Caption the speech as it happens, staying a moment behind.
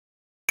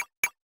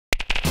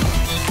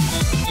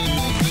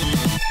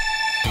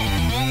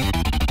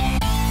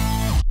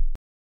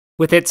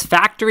With its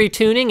factory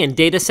tuning and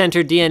data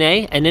center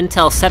DNA, an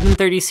Intel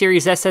 730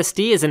 series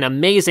SSD is an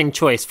amazing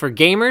choice for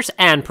gamers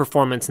and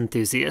performance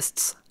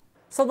enthusiasts.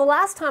 So the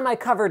last time I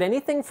covered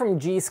anything from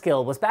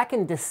G.Skill was back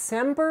in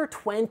December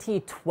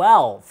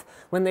 2012,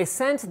 when they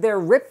sent their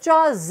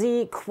Ripjaw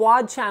Z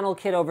quad channel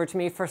kit over to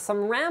me for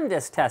some RAM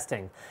disk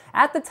testing.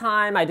 At the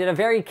time, I did a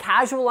very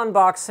casual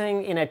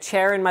unboxing in a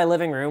chair in my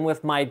living room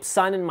with my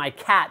son and my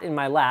cat in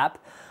my lap,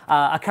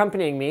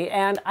 accompanying me,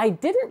 and I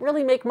didn't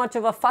really make much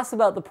of a fuss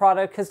about the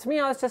product because to me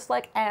I was just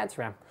like, it's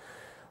RAM.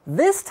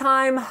 This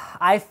time,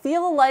 I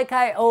feel like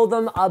I owe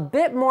them a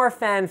bit more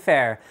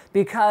fanfare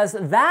because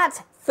that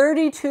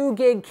 32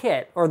 gig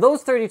kit, or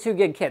those 32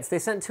 gig kits, they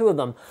sent two of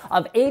them,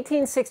 of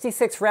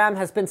 1866 RAM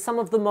has been some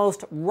of the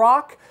most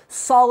rock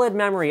solid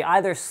memory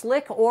either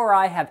Slick or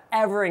I have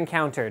ever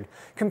encountered.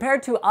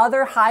 Compared to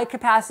other high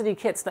capacity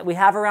kits that we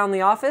have around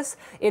the office,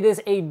 it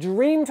is a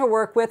dream to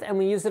work with and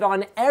we use it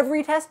on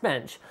every test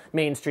bench.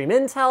 Mainstream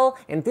Intel,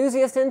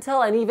 enthusiast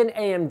Intel, and even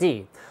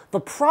AMD. The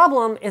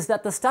problem is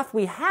that the stuff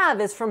we have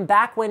is from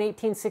back when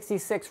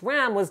 1866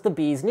 RAM was the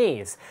bee's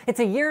knees. It's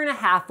a year and a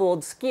half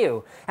old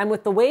SKU, and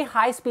with the way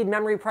high-speed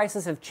memory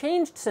prices have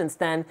changed since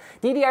then,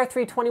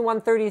 DDR3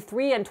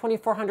 2133 and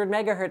 2400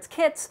 MHz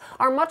kits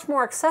are much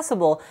more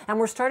accessible, and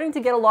we're starting to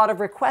get a lot of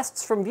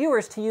requests from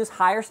viewers to use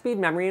higher speed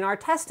memory in our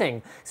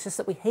testing. It's just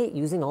that we hate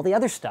using all the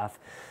other stuff.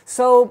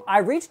 So I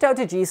reached out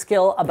to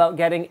G.Skill about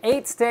getting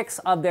 8 sticks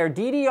of their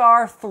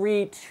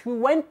DDR3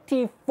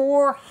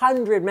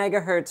 2400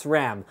 MHz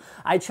RAM.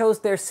 I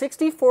chose their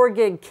 64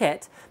 gig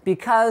kit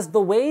because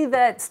the way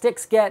that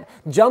sticks get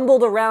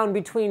jumbled around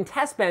between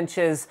test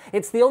benches,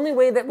 it's the only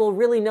way that we'll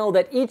really know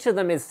that each of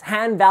them is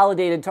hand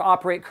validated to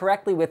operate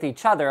correctly with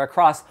each other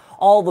across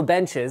all the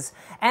benches.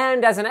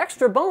 And as an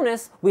extra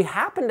bonus, we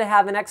happen to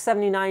have an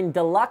X79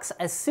 Deluxe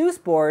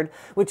ASUS board,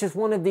 which is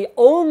one of the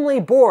only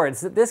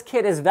boards that this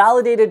kit is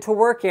validated to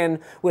work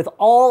in with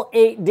all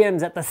 8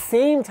 DIMMs at the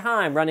same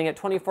time running at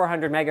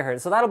 2400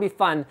 MHz. So that'll be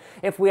fun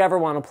if we ever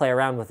want to play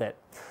around with it.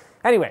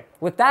 Anyway,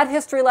 with that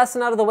history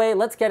lesson out of the way,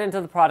 let's get into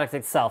the product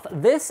itself.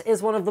 This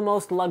is one of the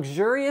most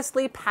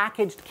luxuriously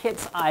packaged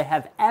kits I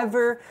have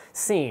ever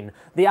seen.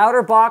 The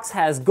outer box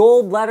has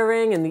gold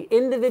lettering and the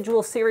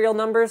individual serial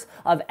numbers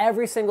of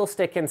every single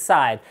stick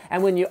inside.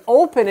 And when you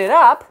open it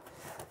up,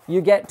 you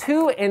get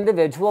 2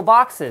 individual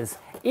boxes,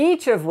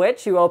 each of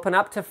which you open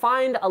up to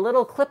find a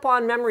little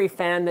clip-on memory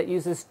fan that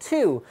uses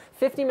 2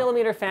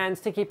 50mm fans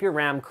to keep your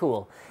RAM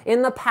cool.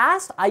 In the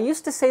past, I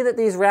used to say that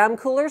these RAM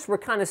coolers were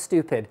kind of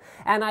stupid,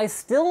 and I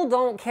still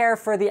don't care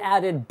for the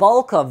added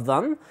bulk of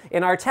them.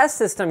 In our test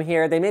system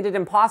here, they made it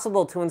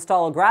impossible to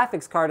install a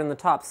graphics card in the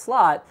top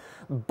slot,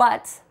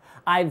 but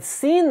I've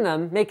seen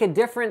them make a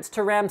difference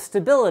to RAM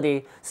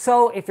stability,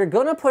 so if you're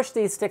going to push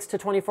these sticks to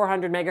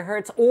 2400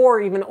 MHz or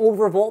even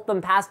overvolt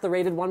them past the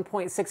rated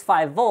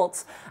 1.65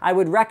 volts, I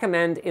would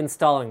recommend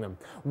installing them.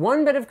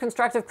 One bit of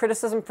constructive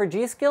criticism for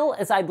G.Skill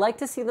is I'd like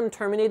to see them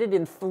terminated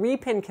in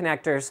 3-pin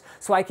connectors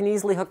so I can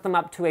easily hook them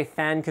up to a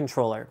fan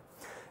controller.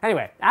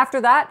 Anyway,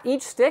 after that,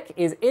 each stick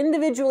is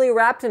individually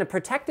wrapped in a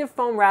protective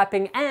foam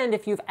wrapping, and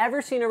if you've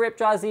ever seen a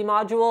Ripjaw Z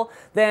module,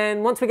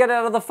 then once we get it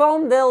out of the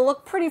foam, they'll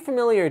look pretty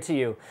familiar to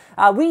you.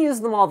 We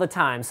use them all the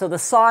time, so the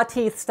saw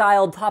teeth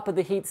styled top of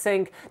the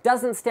heatsink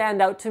doesn't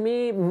stand out to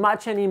me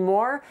much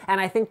anymore,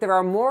 and I think there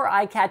are more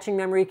eye-catching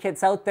memory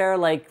kits out there,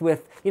 like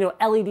with,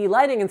 LED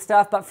lighting and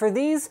stuff, but for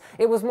these,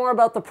 it was more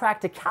about the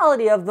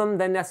practicality of them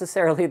than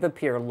necessarily the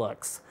pure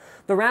looks.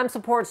 The RAM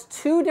supports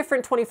 2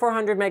 different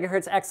 2400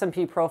 MHz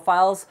XMP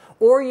profiles,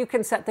 or you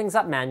can set things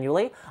up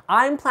manually.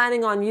 I'm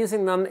planning on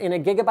using them in a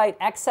Gigabyte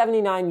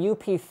X79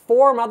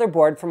 UP4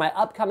 motherboard for my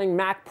upcoming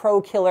Mac Pro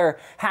Killer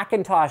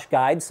Hackintosh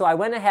guide, so I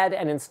went ahead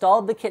and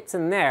installed the kits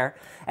in there.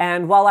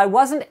 And while I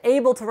wasn't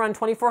able to run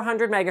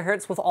 2400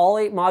 MHz with all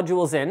 8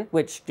 modules in,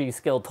 which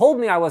G.Skill told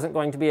me I wasn't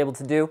going to be able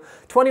to do,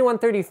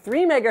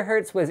 2133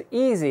 MHz was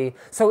easy,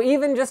 so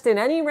even just in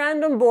any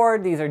random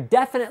board, these are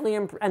definitely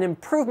an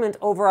improvement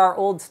over our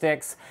old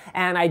sticks.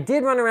 And I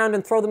did run around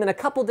and throw them in a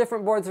couple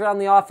different boards around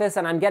the office,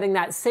 and I'm getting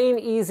that same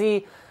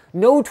easy,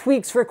 no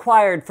tweaks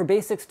required for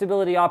basic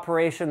stability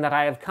operation that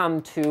I have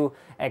come to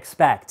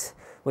expect,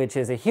 which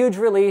is a huge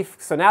relief,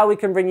 so now we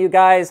can bring you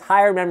guys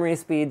higher memory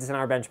speeds in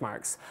our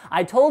benchmarks.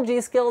 I told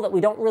G.Skill that we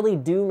don't really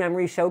do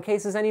memory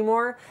showcases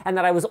anymore, and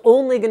that I was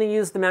only going to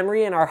use the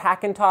memory in our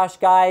Hackintosh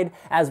guide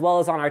as well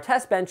as on our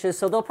test benches,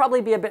 so they'll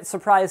probably be a bit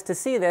surprised to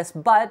see this,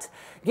 but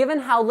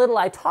given how little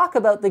I talk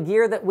about the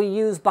gear that we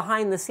use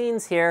behind the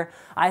scenes here,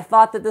 I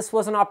thought that this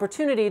was an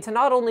opportunity to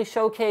not only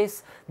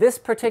showcase this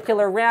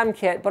particular RAM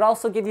kit, but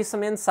also give you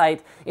some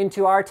insight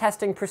into our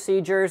testing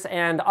procedures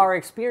and our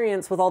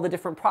experience with all the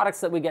different products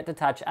that we get to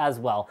touch as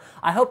well.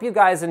 I hope you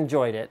guys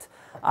enjoyed it.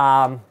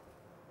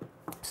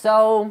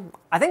 So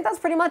I think that's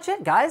pretty much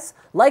it, guys.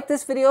 Like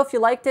this video if you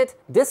liked it,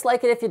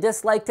 dislike it if you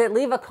disliked it,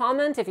 leave a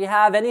comment if you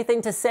have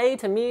anything to say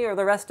to me or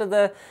the rest of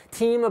the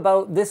team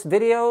about this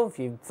video, if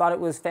you thought it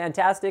was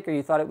fantastic or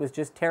you thought it was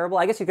just terrible.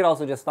 I guess you could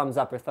also just thumbs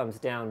up or thumbs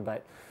down,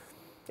 but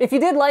If you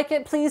did like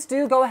it, please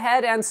do go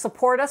ahead and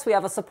support us. We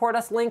have a support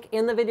us link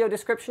in the video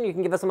description. You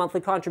can give us a monthly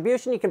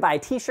contribution. You can buy a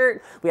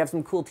t-shirt. We have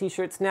some cool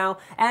t-shirts now.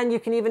 And you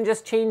can even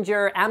just change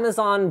your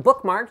Amazon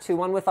bookmark to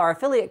one with our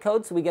affiliate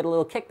code so we get a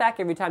little kickback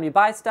every time you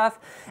buy stuff.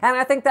 And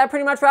I think that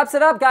pretty much wraps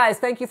it up, guys.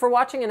 Thank you for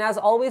watching. And as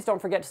always,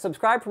 don't forget to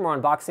subscribe for more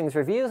unboxings,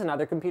 reviews, and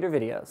other computer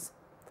videos.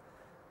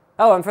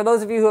 Oh, and for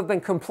those of you who have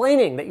been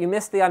complaining that you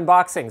missed the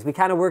unboxings, we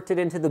kind of worked it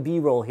into the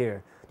B-roll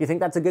here. Do you think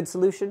that's a good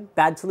solution?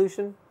 Bad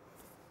solution?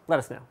 Let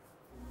us know.